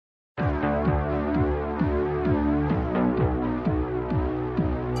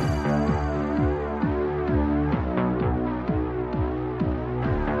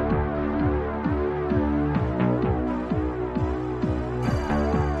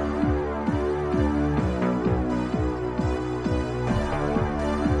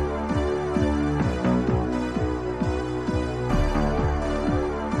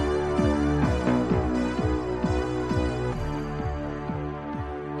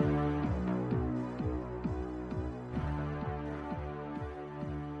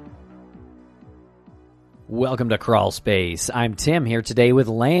Welcome to Crawl Space. I'm Tim here today with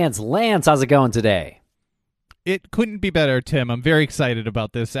Lance. Lance, how's it going today? It couldn't be better, Tim. I'm very excited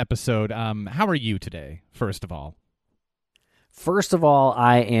about this episode. How are you today, first of all? First of all,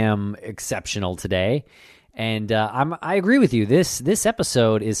 I am exceptional today, and I agree with you. This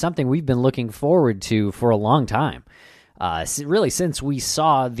episode is something we've been looking forward to for a long time. Really, since we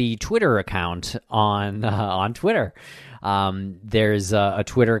saw the Twitter account on Twitter. There's a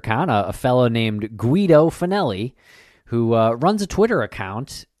Twitter account, a fellow named Guido Finelli, who runs a Twitter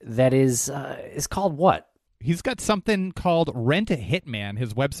account that is called what? He's got something called Rent a Hitman.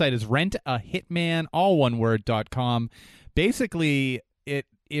 His website is rentahitman, all one word, .com. Basically, it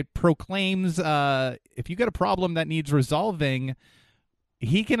proclaims if you got a problem that needs resolving,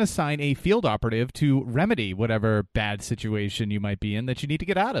 he can assign a field operative to remedy whatever bad situation you might be in that you need to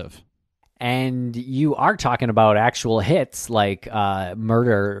get out of. And you are talking about actual hits like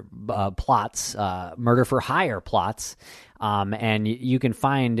murder plots, murder for hire plots. And you can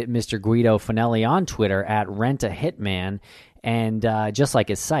find Mr. Guido Finelli on Twitter at Rent-A-Hitman, and just like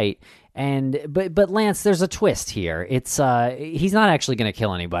his site. But Lance, there's a twist here. It's he's not actually going to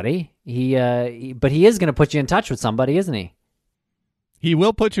kill anybody. But he is going to put you in touch with somebody, isn't he? He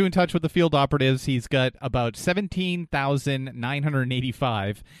will put you in touch with the field operatives. He's got about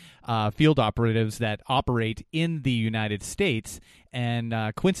 17,985 field operatives that operate in the United States. And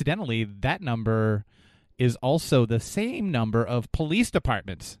coincidentally, that number is also the same number of police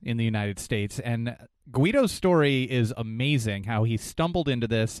departments in the United States. And Guido's story is amazing, how he stumbled into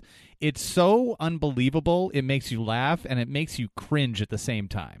this. It's so unbelievable. It makes you laugh and it makes you cringe at the same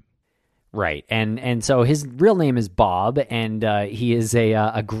time. Right, and so his real name is Bob, and he is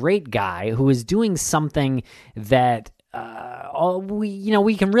a great guy who is doing something that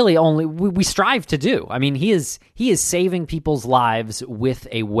we can really only we strive to do. I mean, he is saving people's lives with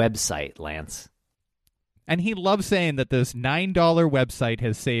a website, Lance. And he loves saying that this $9 website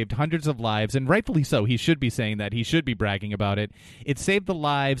has saved hundreds of lives, and rightfully so. He should be saying that. He should be bragging about it. It saved the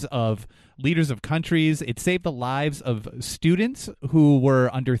lives of leaders of countries. It saved the lives of students who were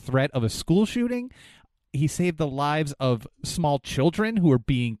under threat of a school shooting. He saved the lives of small children who are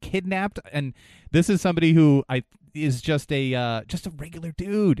being kidnapped. And this is somebody who is just a regular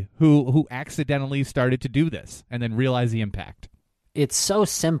dude who accidentally started to do this and then realized the impact. It's so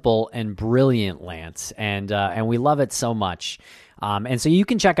simple and brilliant, Lance, and we love it so much. And so you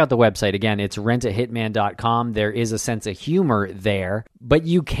can check out the website. Again, it's rentahitman.com. There is a sense of humor there, but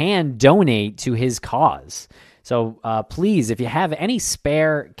you can donate to his cause. So please, if you have any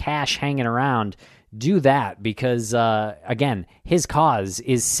spare cash hanging around, do that because, again, his cause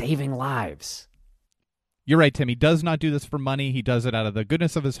is saving lives. You're right, Tim. He does not do this for money. He does it out of the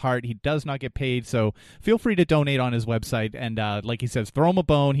goodness of his heart. He does not get paid, so feel free to donate on his website. And like he says, throw him a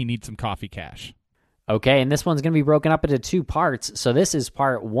bone. He needs some coffee cash. Okay, and this one's going to be broken up into two parts. So this is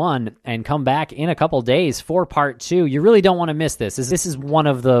part one, and come back in a couple days for part two. You really don't want to miss this. This is one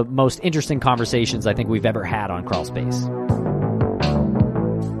of the most interesting conversations I think we've ever had on Crawl Space.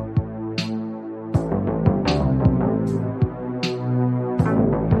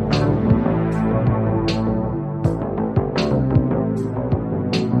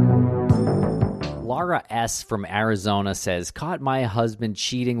 Laura S. from Arizona says, caught my husband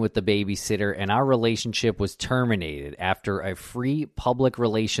cheating with the babysitter and our relationship was terminated after a free public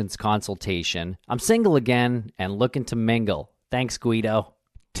relations consultation. I'm single again and looking to mingle. Thanks, Guido.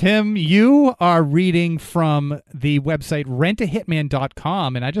 Tim, you are reading from the website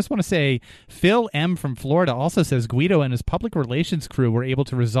rentahitman.com, and I just want to say Phil M. from Florida also says Guido and his public relations crew were able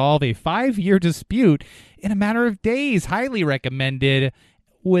to resolve a 5-year dispute in a matter of days. Highly recommended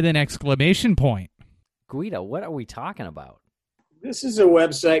with an exclamation point. Guido, what are we talking about? This is a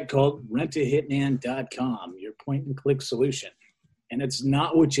website called rentahitman.com, your point-and-click solution. And it's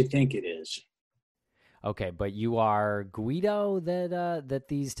not what you think it is. Okay, but you are Guido that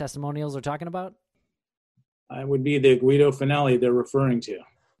these testimonials are talking about? I would be the Guido Finelli they're referring to.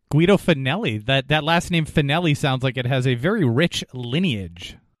 Guido Finelli. That last name Finelli sounds like it has a very rich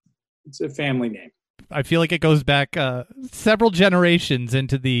lineage. It's a family name. I feel like it goes back several generations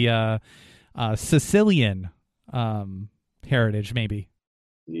into the Sicilian heritage, maybe.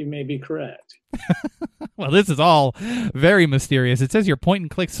 You may be correct. Well, this is all very mysterious. It says your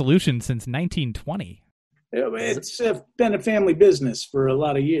point-and-click solution since 1920. It's been a family business for a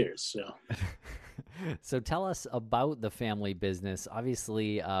lot of years. So tell us about the family business.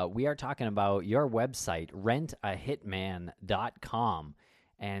 Obviously, we are talking about your website, rentahitman.com.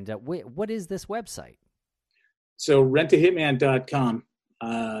 And what is this website? So rentahitman.com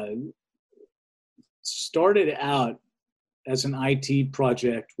started out as an IT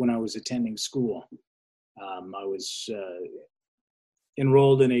project when I was attending school. I was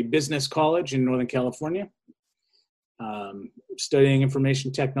enrolled in a business college in Northern California, studying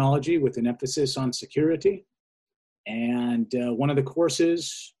information technology with an emphasis on security. And one of the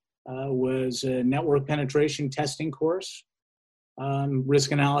courses was a network penetration testing course,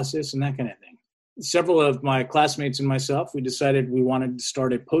 risk analysis, and that kind of thing. Several of my classmates and myself, we decided we wanted to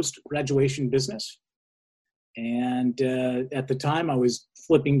start a post-graduation business. And at the time, I was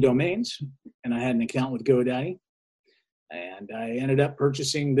flipping domains, and I had an account with GoDaddy. And I ended up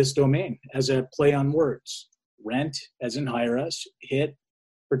purchasing this domain as a play on words. Rent, as in hire us, hit,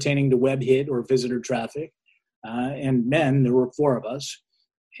 pertaining to web hit or visitor traffic. And men, there were 4 of us.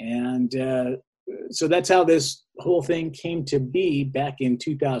 And so that's how this whole thing came to be back in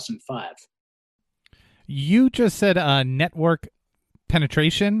 2005. You just said network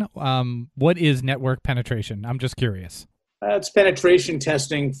penetration. What is network penetration? I'm just curious. It's penetration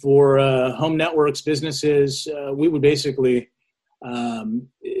testing for home networks, businesses. We would basically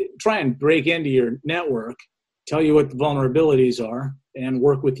try and break into your network, tell you what the vulnerabilities are, and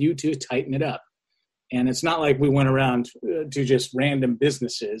work with you to tighten it up. And it's not like we went around to just random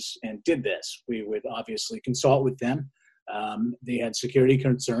businesses and did this. We would obviously consult with them. They had security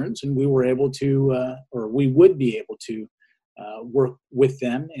concerns, and we were able to, or we would be able to, work with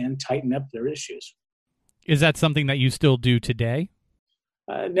them and tighten up their issues. Is that something that you still do today?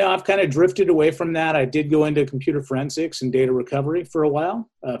 No, I've kind of drifted away from that. I did go into computer forensics and data recovery for a while,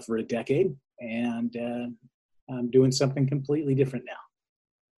 for a decade, and I'm doing something completely different now.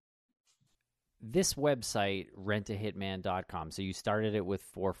 This website, rentahitman.com, so you started it with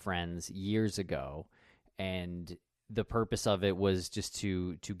 4 friends years ago, and the purpose of it was just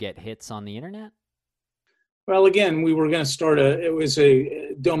to get hits on the internet? Well, again, we were going to start it was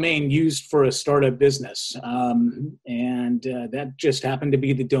a domain used for a startup business. And that just happened to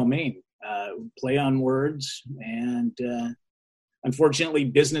be the domain, play on words. And unfortunately,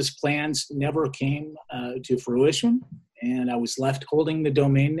 business plans never came to fruition. And I was left holding the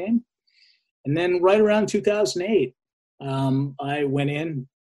domain name. And then right around 2008, I went in.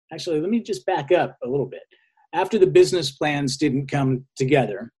 Actually, let me just back up a little bit. After the business plans didn't come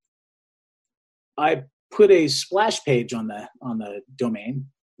together, I put a splash page on the domain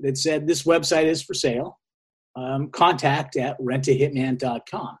that said, this website is for sale. Contact at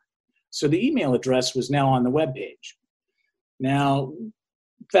rentahitman.com. So the email address was now on the webpage. Now,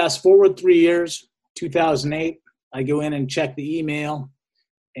 fast forward 3 years, 2008, I go in and check the email,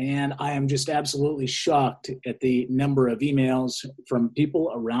 and I am just absolutely shocked at the number of emails from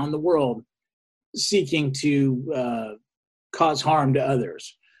people around the world seeking to cause harm to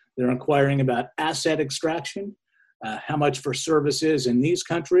others. They're inquiring about asset extraction, how much for services in these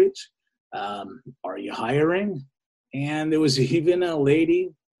countries, are you hiring? And there was even a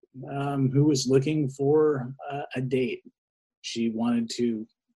lady who was looking for a date. She wanted to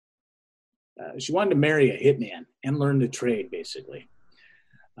marry a hitman and learn the trade, basically.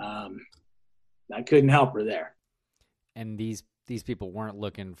 I couldn't help her there. And these people weren't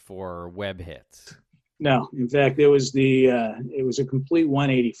looking for web hits. No, in fact, it was a complete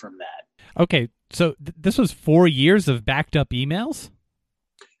 180 from that. Okay, so this was 4 years of backed up emails?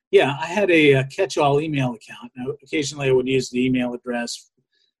 Yeah, I had a catch-all email account. Now, occasionally, I would use the email address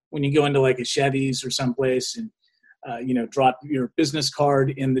when you go into like a Chevy's or someplace and drop your business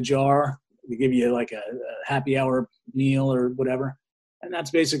card in the jar. They give you like a happy hour meal or whatever, and that's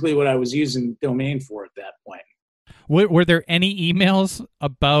basically what I was using the domain for at that point. Were there any emails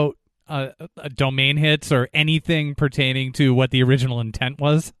about domain hits or anything pertaining to what the original intent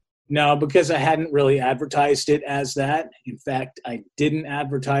was? No, because I hadn't really advertised it as that. In fact, I didn't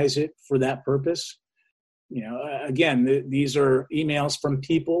advertise it for that purpose. Again, these are emails from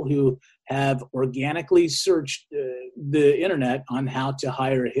people who have organically searched the internet on how to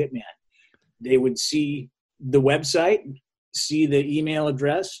hire a hitman. They would see the website, see the email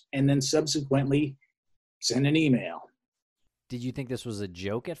address, and then subsequently send an email. Did you think this was a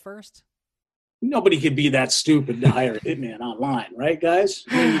joke at first? Nobody could be that stupid to hire a hitman online, right, guys?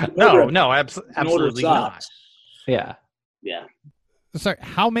 No, absolutely not. Yeah. Yeah. Sorry,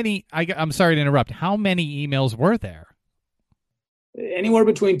 how many? I'm sorry to interrupt. How many emails were there? Anywhere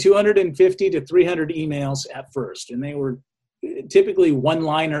between 250 to 300 emails at first, and they were typically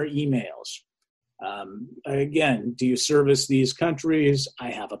one-liner emails. Again, do you service these countries?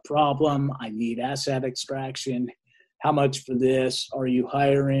 I have a problem. I need asset extraction. How much for this? Are you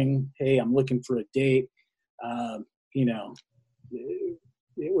hiring? Hey, I'm looking for a date. It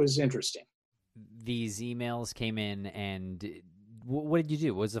was interesting. These emails came in, and what did you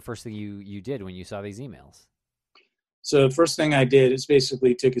do? What was the first thing you did when you saw these emails? So the first thing I did is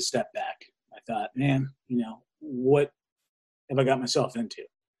basically took a step back. I thought, man, what have I got myself into?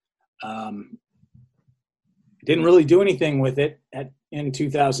 Didn't really do anything with it in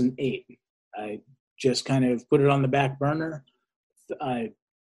 2008. I just kind of put it on the back burner. I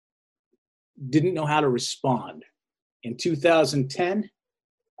didn't know how to respond. In 2010,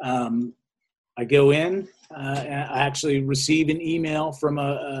 I go in. I actually receive an email from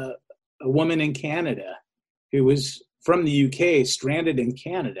a woman in Canada who was from the UK, stranded in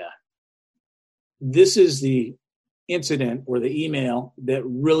Canada. This is the incident or the email that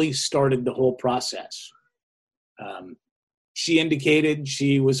really started the whole process. She indicated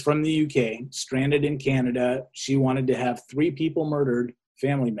she was from the UK, stranded in Canada. She wanted to have 3 people murdered,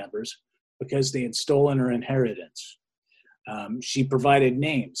 family members, because they had stolen her inheritance. She provided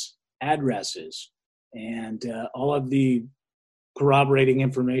names, addresses, and all of the corroborating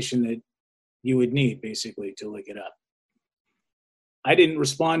information that you would need, basically, to look it up. I didn't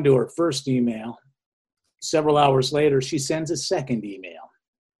respond to her first email. Several hours later, she sends a second email.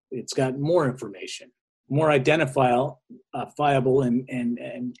 It's got more information, more identifiable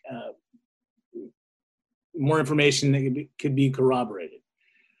and more information that could be corroborated.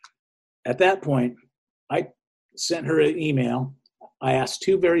 At that point, I sent her an email. I asked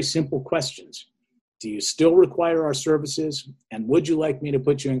 2 very simple questions. Do you still require our services? And would you like me to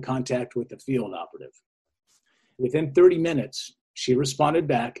put you in contact with the field operative? Within 30 minutes, she responded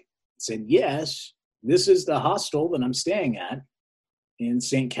back, said, yes, this is the hostel that I'm staying at in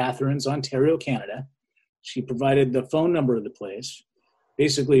St. Catharines, Ontario, Canada. She provided the phone number of the place,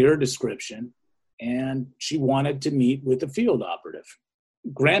 basically her description, and she wanted to meet with the field operative.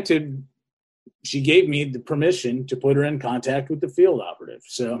 Granted, she gave me the permission to put her in contact with the field operative.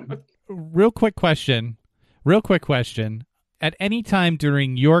 So, real quick question. At any time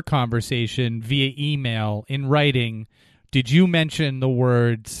during your conversation via email, in writing, did you mention the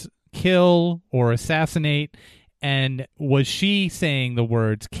words kill or assassinate? And was she saying the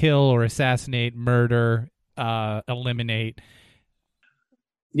words kill or assassinate, murder, eliminate?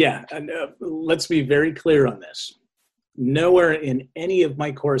 Yeah, and, let's be very clear on this. Nowhere in any of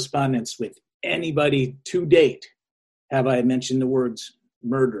my correspondence with anybody to date have I mentioned the words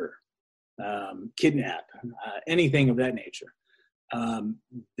murder, kidnap, anything of that nature.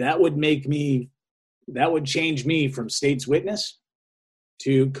 That would change me from state's witness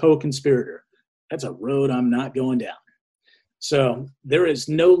to co-conspirator. That's a road I'm not going down. So there is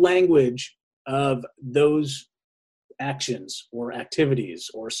no language of those actions or activities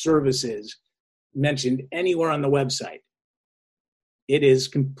or services mentioned anywhere on the website. It is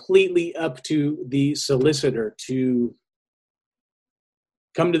completely up to the solicitor to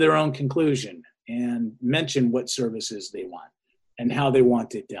come to their own conclusion and mention what services they want and how they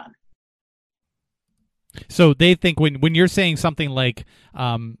want it done. So they think when you're saying something like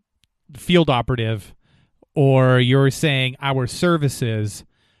field operative, or you're saying our services,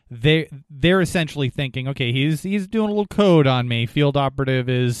 they're essentially thinking, okay, he's doing a little code on me. Field operative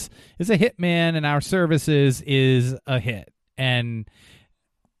is a hitman, and our services is a hit, and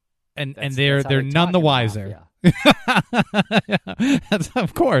they're none the wiser. Yeah.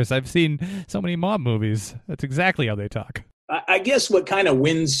 Of course, I've seen so many mob movies. That's exactly how they talk. I guess what kind of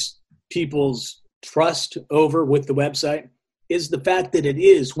wins people's trust over with the website is the fact that it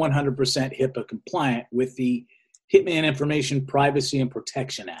is 100% HIPAA compliant with the Hitman Information Privacy and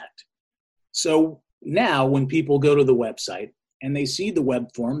Protection Act. So now when people go to the website and they see the web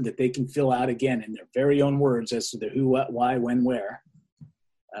form that they can fill out again in their very own words as to the who, what, why, when, where,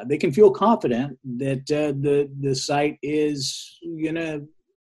 they can feel confident that the site is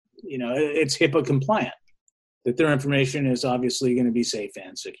it's HIPAA compliant, that their information is obviously going to be safe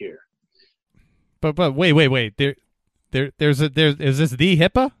and secure. But wait. Is this the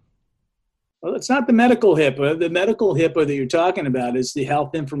HIPAA? Well, it's not the medical HIPAA. The medical HIPAA that you're talking about is the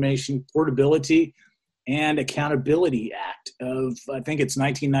Health Information Portability and Accountability Act of, I think it's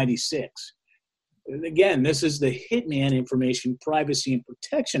 1996. And again, this is the Hitman Information Privacy and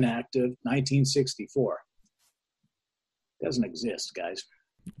Protection Act of 1964. It doesn't exist, guys.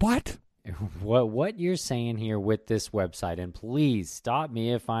 What? What you're saying here with this website, and please stop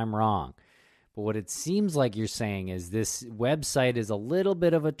me if I'm wrong, but what it seems like you're saying is this website is a little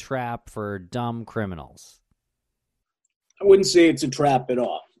bit of a trap for dumb criminals. I wouldn't say it's a trap at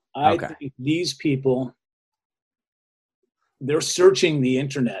all. I Okay. think these people, they're searching the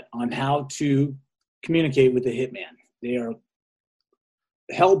internet on how to communicate with the hitman. They are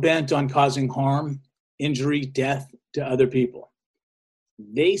hell-bent on causing harm, injury, death to other people.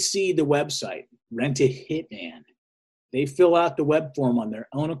 They see the website, Rent a Hitman. They fill out the web form on their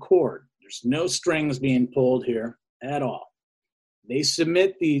own accord. There's no strings being pulled here at all. They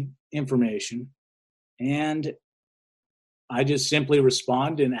submit the information, and I just simply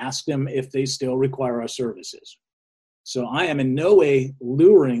respond and ask them if they still require our services. So I am in no way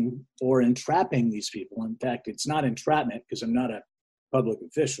luring or entrapping these people. In fact, it's not entrapment because I'm not a public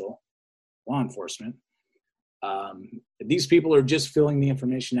official, law enforcement. These people are just filling the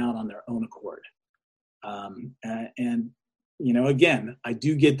information out on their own accord. And, you know, again, I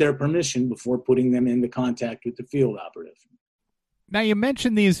do get their permission before putting them into contact with the field operative. Now, you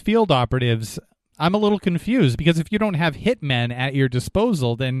mentioned these field operatives. I'm a little confused because if you don't have hitmen at your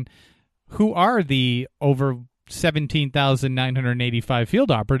disposal, then who are the over 17,985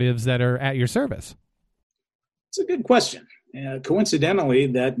 field operatives that are at your service? It's a good question. Coincidentally,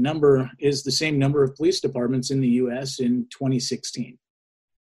 that number is the same number of police departments in the U.S. in 2016.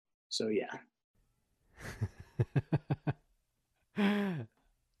 So, yeah.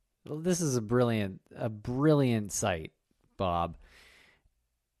 Well, this is a brilliant site, Bob.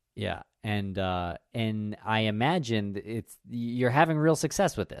 Yeah, and I imagine you're having real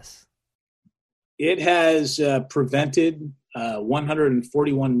success with this. It has prevented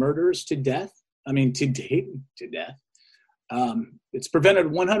 141 murders to date. It's prevented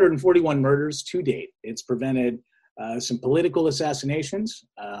 141 murders to date. It's prevented some political assassinations.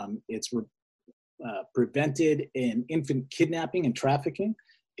 It's prevented an infant kidnapping and trafficking.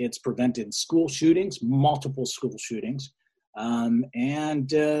 It's prevented school shootings, multiple school shootings.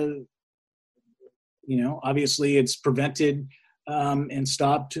 Obviously it's prevented and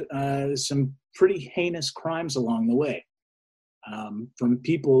stopped some pretty heinous crimes along the way from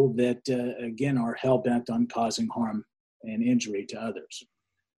people that, again, are hell-bent on causing harm and injury to others.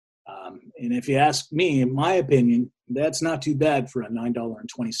 And if you ask me, in my opinion, that's not too bad for a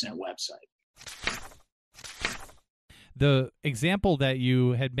 $9.20 website. The example that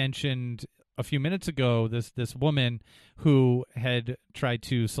you had mentioned a few minutes ago, this woman who had tried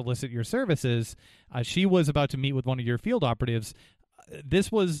to solicit your services, she was about to meet with one of your field operatives.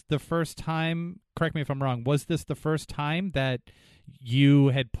 This was the first time, correct me if I'm wrong, was this the first time that you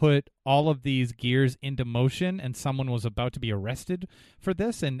had put all of these gears into motion and someone was about to be arrested for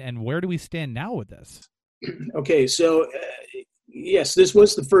this? And where do we stand now with this? Okay, so yes, this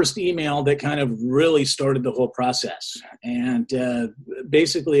was the first email that kind of really started the whole process. And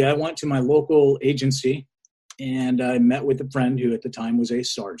basically, I went to my local agency and I met with a friend who at the time was a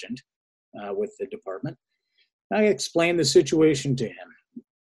sergeant with the department. I explained the situation to him,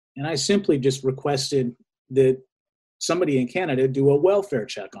 and I simply just requested that somebody in Canada do a welfare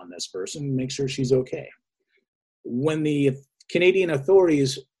check on this person and make sure she's okay. When the Canadian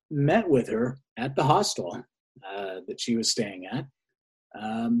authorities met with her at the hostel that she was staying at,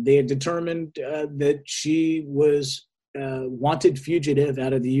 they had determined that she was wanted fugitive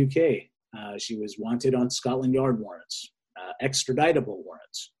out of the UK. She was wanted on Scotland Yard warrants, extraditable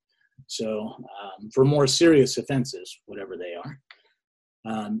warrants. So for more serious offenses, whatever they are.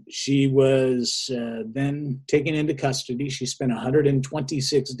 She was then taken into custody. She spent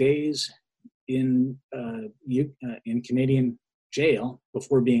 126 days in Canadian jail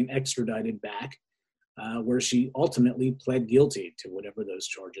before being extradited back, where she ultimately pled guilty to whatever those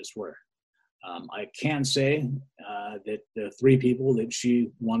charges were. I can say that the 3 people that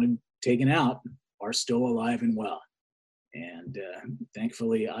she wanted taken out are still alive and well. And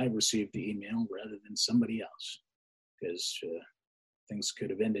thankfully, I received the email rather than somebody else, because things could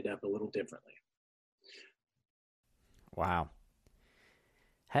have ended up a little differently. Wow.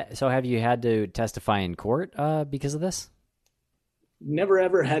 So have you had to testify in court because of this? Never,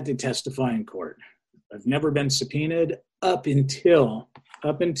 ever had to testify in court. I've never been subpoenaed up until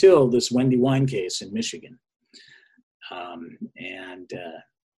this Wendy Wine case in Michigan.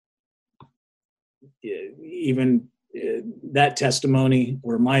 Even that testimony,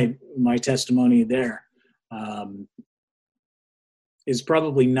 or my testimony there, is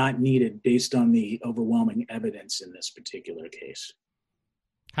probably not needed based on the overwhelming evidence in this particular case.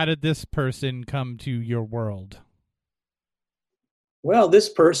 How did this person come to your world? Well, this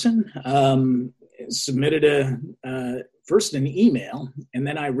person submitted first an email, and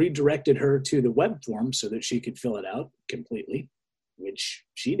then I redirected her to the web form so that she could fill it out completely, which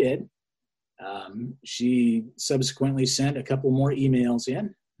she did. She subsequently sent a couple more emails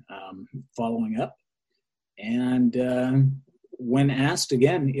in following up. And when asked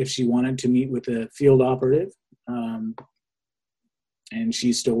again if she wanted to meet with a field operative and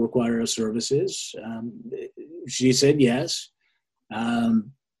she still required our services, she said yes.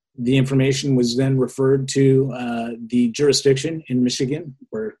 The information was then referred to the jurisdiction in Michigan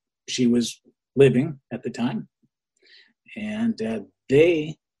where she was living at the time. And the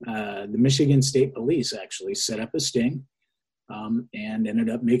Michigan State Police actually set up a sting. and ended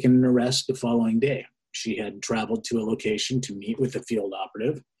up making an arrest the following day. She had traveled to a location to meet with a field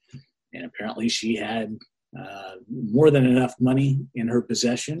operative, and apparently she had more than enough money in her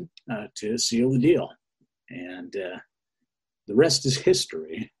possession to seal the deal. And the rest is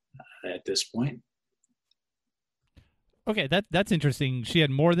history at this point. Okay, that's interesting. She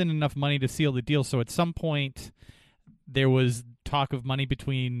had more than enough money to seal the deal, so at some point there was talk of money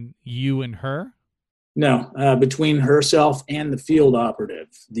between you and her? No, between herself and the field operative,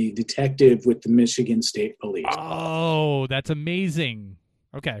 the detective with the Michigan State Police. Oh, that's amazing.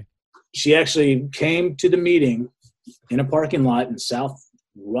 Okay. She actually came to the meeting in a parking lot in South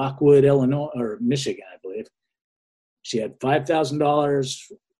Rockwood, Illinois, or Michigan, I believe. She had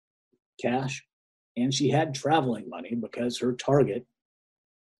 $5,000 cash, and she had traveling money because her target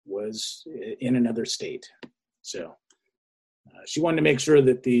was in another state. So she wanted to make sure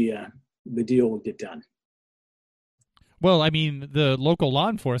that the deal would get done. Well, I mean, the local law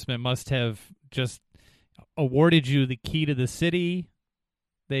enforcement must have just awarded you the key to the city.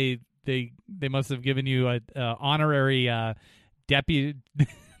 They must have given you a honorary deputy.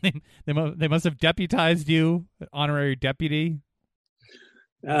 they must have deputized you, honorary deputy.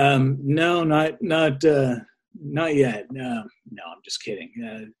 No, not yet. No, I'm just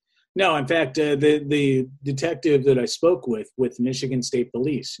kidding. No, in fact, the detective that I spoke with Michigan State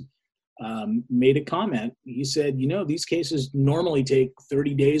Police made a comment. He said, these cases normally take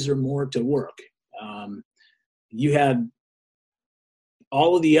 30 days or more to work. You had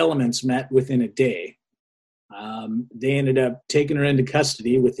all of the elements met within a day. They ended up taking her into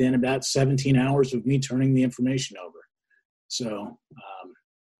custody within about 17 hours of me turning the information over. So,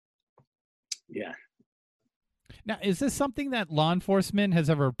 yeah. Now, is this something that law enforcement has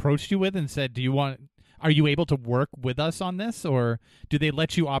ever approached you with and said, are you able to work with us on this, or do they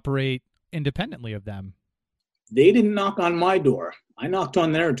let you operate independently of them? They didn't knock on my door. I knocked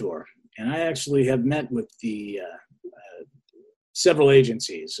on their door, and I actually have met with the several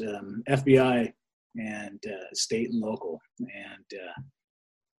agencies, FBI and state and local, and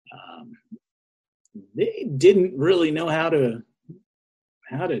they didn't really know how to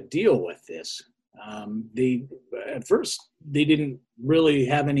deal with this. At first, they didn't really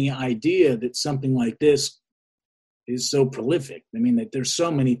have any idea that something like this is so prolific. I mean, that there's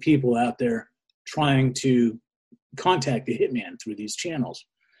so many people out there trying to contact the hitman through these channels.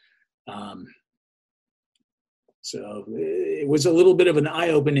 So it was a little bit of an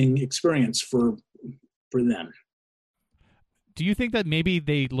eye-opening experience for them. Do you think that maybe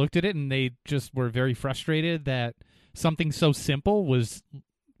they looked at it and they just were very frustrated that something so simple was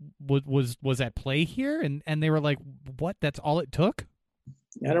at play here, and they were like, what, that's all it took?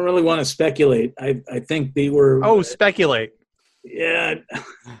 I don't really want to speculate. I think they were... Speculate. Yeah.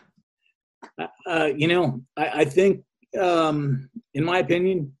 I think, in my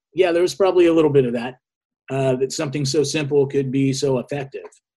opinion, yeah, there was probably a little bit of that something so simple could be so effective.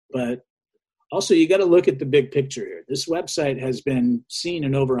 But also, you got to look at the big picture here. This website has been seen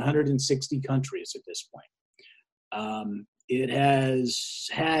in over 160 countries at this point. It has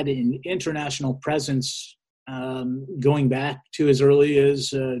had an international presence going back to as early as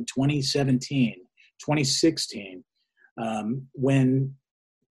 2017, 2016, when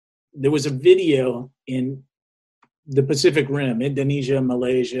there was a video in the Pacific Rim, Indonesia,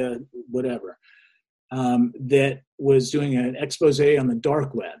 Malaysia, whatever, that was doing an expose on the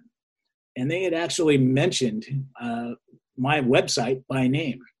dark web. And they had actually mentioned my website by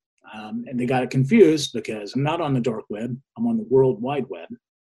name. And they got it confused because I'm not on the dark web. I'm on the World Wide Web,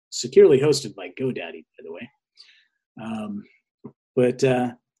 securely hosted by GoDaddy, by the way.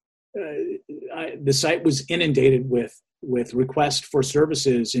 The site was inundated with requests for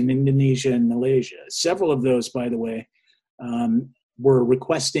services in Indonesia and Malaysia. Several of those, by the way, were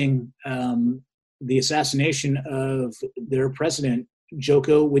requesting the assassination of their president,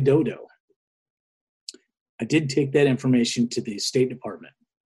 Joko Widodo. I did take that information to the State Department.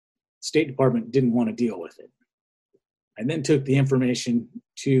 State Department didn't want to deal with it. I then took the information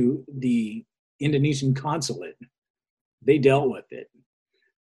to the Indonesian consulate. They dealt with it.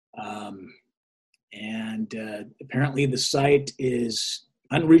 Apparently the site is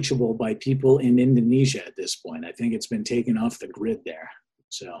unreachable by people in Indonesia at this point. I think it's been taken off the grid there.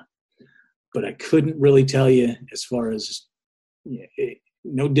 So, but I couldn't really tell you as far as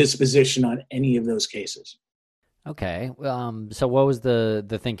no disposition on any of those cases. Okay. So what was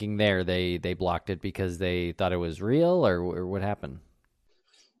the thinking there? They blocked it because they thought it was real, or what happened?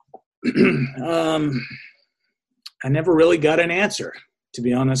 I never really got an answer, to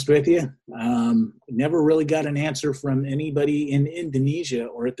be honest with you. Never really got an answer from anybody in Indonesia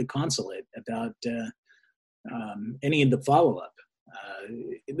or at the consulate about any of the follow-up.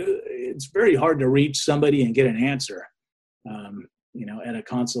 It's very hard to reach somebody and get an answer, at a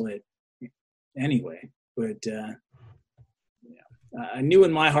consulate anyway. But I knew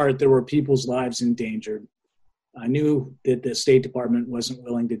in my heart there were people's lives endangered. I knew that the State Department wasn't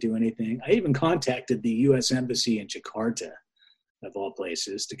willing to do anything. I even contacted the U.S. Embassy in Jakarta, of all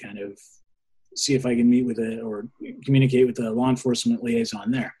places, to kind of see if I can meet with or communicate with a law enforcement liaison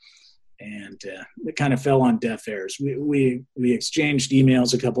there. And it kind of fell on deaf ears. We exchanged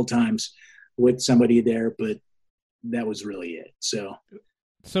emails a couple times with somebody there, but that was really it. So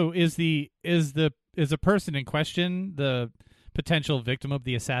is the person in question, the potential victim of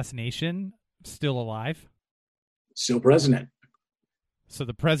the assassination, still alive? Still president. So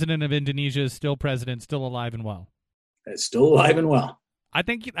the president of Indonesia is still president, still alive and well. Still alive and well. I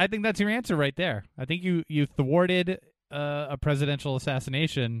think that's your answer right there. I think you thwarted a presidential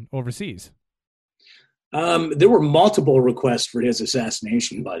assassination overseas. There were multiple requests for his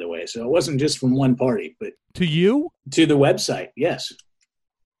assassination, by the way. So it wasn't just from one party, but to you, to the website. Yes,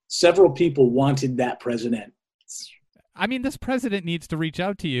 several people wanted that president. I mean, this president needs to reach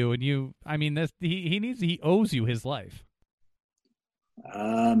out to you, and he owes you his life.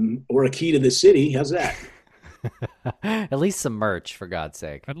 Or a key to the city. How's that? At least some merch, for God's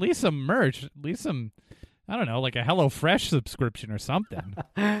sake. At least some merch. At least some, I don't know, like a HelloFresh subscription or something.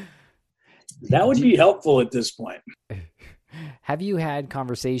 That would be helpful at this point. Have you had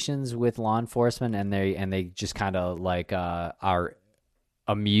conversations with law enforcement and they just kind of like are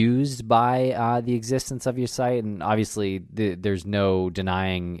amused by the existence of your site? And obviously there's no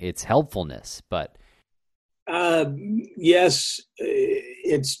denying its helpfulness, but yes,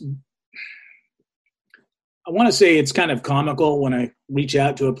 I want to say it's kind of comical when I reach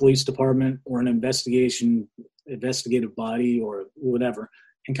out to a police department or an investigative body or whatever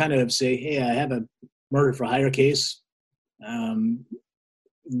and kind of say, hey, I have a murder for hire case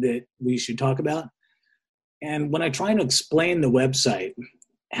that we should talk about. And when I try to explain the website,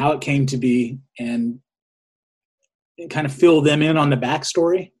 how it came to be, and kind of fill them in on the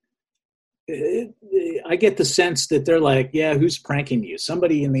backstory, I get the sense that they're like, yeah, who's pranking you?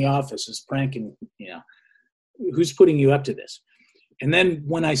 Somebody in the office is pranking, who's putting you up to this? And then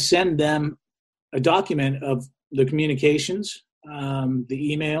when I send them a document of the communications,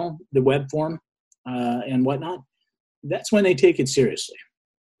 the email, the web form, and whatnot, that's when they take it seriously.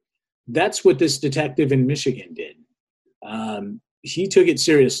 That's what this detective in Michigan did. He took it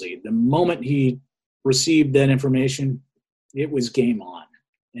seriously. The moment he received that information, it was game on,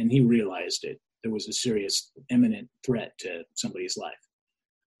 and he realized it. There was a serious, imminent threat to somebody's life.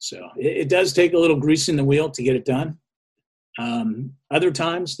 So it does take a little grease in the wheel to get it done. Other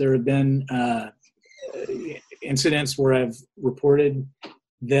times there have been incidents where I've reported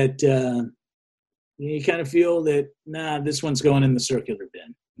that you kind of feel that, this one's going in the circular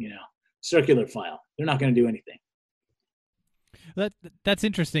bin, circular file. They're not going to do anything. That's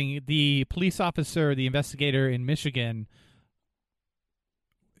interesting. The police officer, the investigator in Michigan,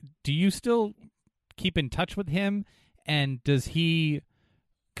 do you still keep in touch with him? And does he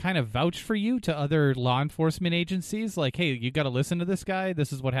kind of vouch for you to other law enforcement agencies? Like, hey, you got to listen to this guy.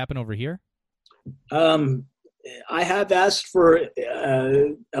 This is what happened over here. I have asked for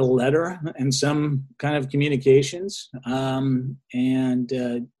a letter and some kind of communications. And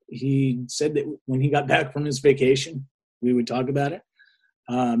he said that when he got back from his vacation, we would talk about it.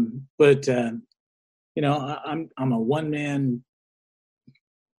 But I'm a one-man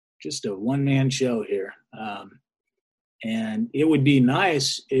show here. And it would be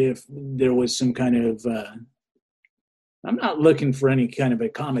nice if there was some kind of, I'm not looking for any kind of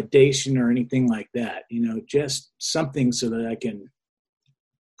accommodation or anything like that, just something so that I can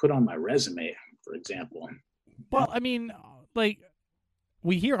put on my resume, for example. Well, I mean, like,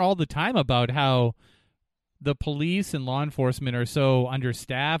 we hear all the time about how the police and law enforcement are so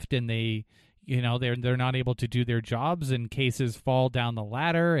understaffed and they're not able to do their jobs and cases fall down the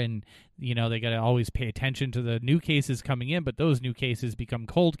ladder and, they got to always pay attention to the new cases coming in, but those new cases become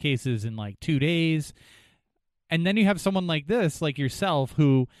cold cases in like 2 days. And then you have someone like this, like yourself,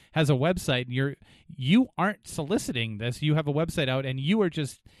 who has a website and you aren't soliciting this. You have a website out and you are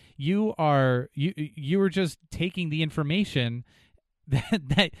just taking the information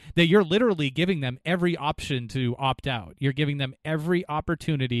that you're literally giving them every option to opt out. You're giving them every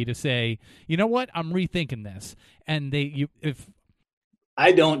opportunity to say, you know what, I'm rethinking this. And if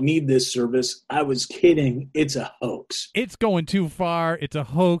I don't need this service, I was kidding. It's a hoax. It's going too far. It's a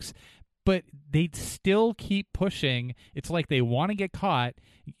hoax. But they still keep pushing. It's like they want to get caught.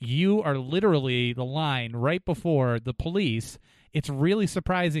 You are literally the line right before the police. It's really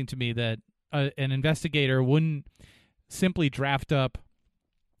surprising to me that an investigator wouldn't simply draft up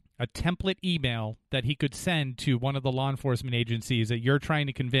a template email that he could send to one of the law enforcement agencies that you're trying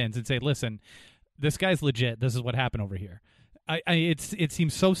to convince and say, listen, this guy's legit. This is what happened over here. It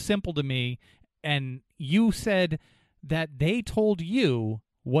seems so simple to me. And you said that they told you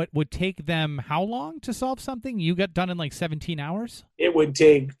what would take them how long to solve something? You got done in like 17 hours? It would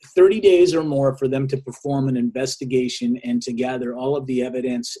take 30 days or more for them to perform an investigation and to gather all of the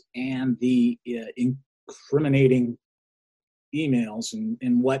evidence and the incriminating emails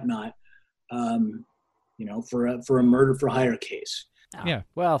and whatnot, for a murder for hire case. Oh, yeah.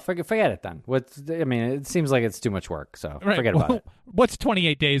 Well, forget it then. It seems like it's too much work, so right. Forget about it. What's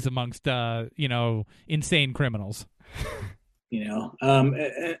 28 days amongst, insane criminals?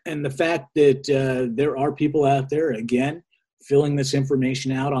 And the fact that there are people out there, again, filling this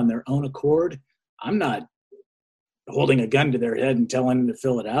information out on their own accord. I'm not holding a gun to their head and telling them to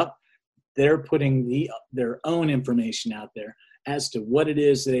fill it out. They're putting their own information out there as to what it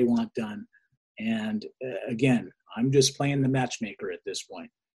is they want done. And again, I'm just playing the matchmaker at this point.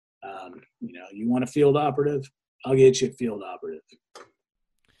 You want a field operative, I'll get you a field operative.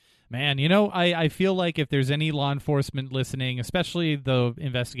 Man, I feel like if there's any law enforcement listening, especially the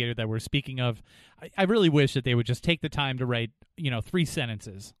investigator that we're speaking of, I really wish that they would just take the time to write, 3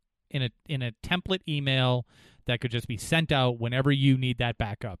 sentences in a template email that could just be sent out whenever you need that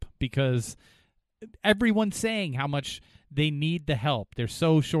backup, because everyone's saying how much they need the help. They're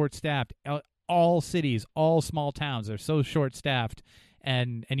so short-staffed. All cities, all small towns, they're so short-staffed.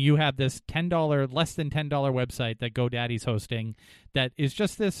 And you have this less than $10 website that GoDaddy's hosting that is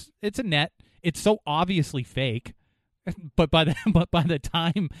just this. It's a net. It's so obviously fake, but by the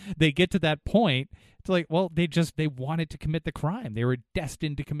time they get to that point, it's like, well, they wanted to commit the crime. They were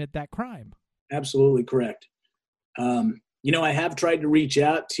destined to commit that crime. Absolutely correct. I have tried to reach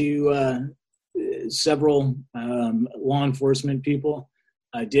out to several law enforcement people.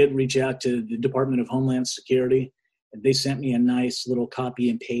 I did reach out to the Department of Homeland Security. They sent me a nice little copy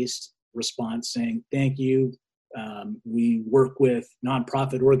and paste response saying, thank you. We work with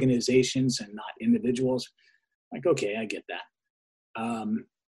nonprofit organizations and not individuals. Like, okay, I get that.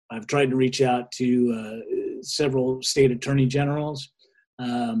 I've tried to reach out to several state attorney generals.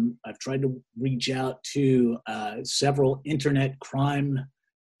 I've tried to reach out to several internet crime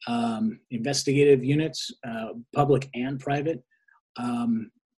investigative units, public and private,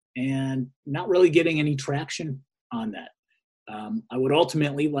 and not really getting any traction on that. I would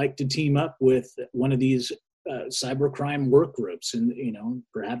ultimately like to team up with one of these cybercrime work groups and,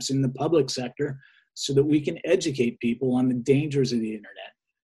 perhaps in the public sector so that we can educate people on the dangers of the internet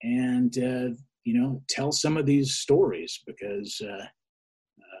and, tell some of these stories because,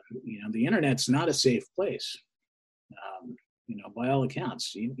 the internet's not a safe place. By all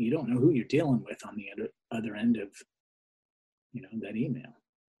accounts, you don't know who you're dealing with on the other end of, that email.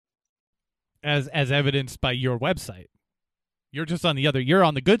 As evidenced by your website. You're just you're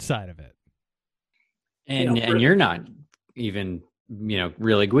on the good side of it. And you're not even,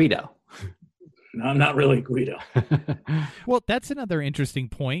 really Guido. No, I'm not really Guido. Well, that's another interesting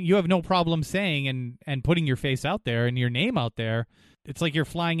point. You have no problem saying and putting your face out there and your name out there. It's like you're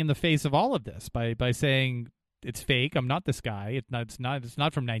flying in the face of all of this by saying it's fake. I'm not this guy. It's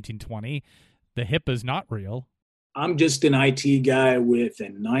not from 1920. The HIPAA's not real. I'm just an IT guy with a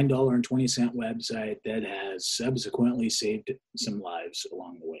 $9.20 website that has subsequently saved some lives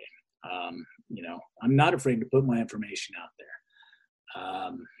along the way. I'm not afraid to put my information out there.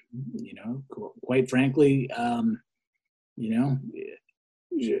 Quite frankly,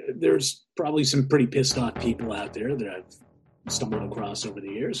 there's probably some pretty pissed off people out there that I've stumbled across over the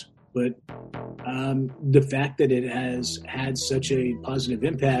years. But the fact that it has had such a positive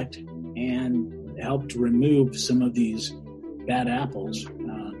impact and helped remove some of these bad apples,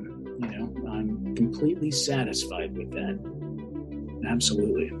 I'm completely satisfied with that.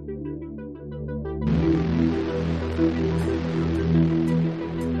 Absolutely.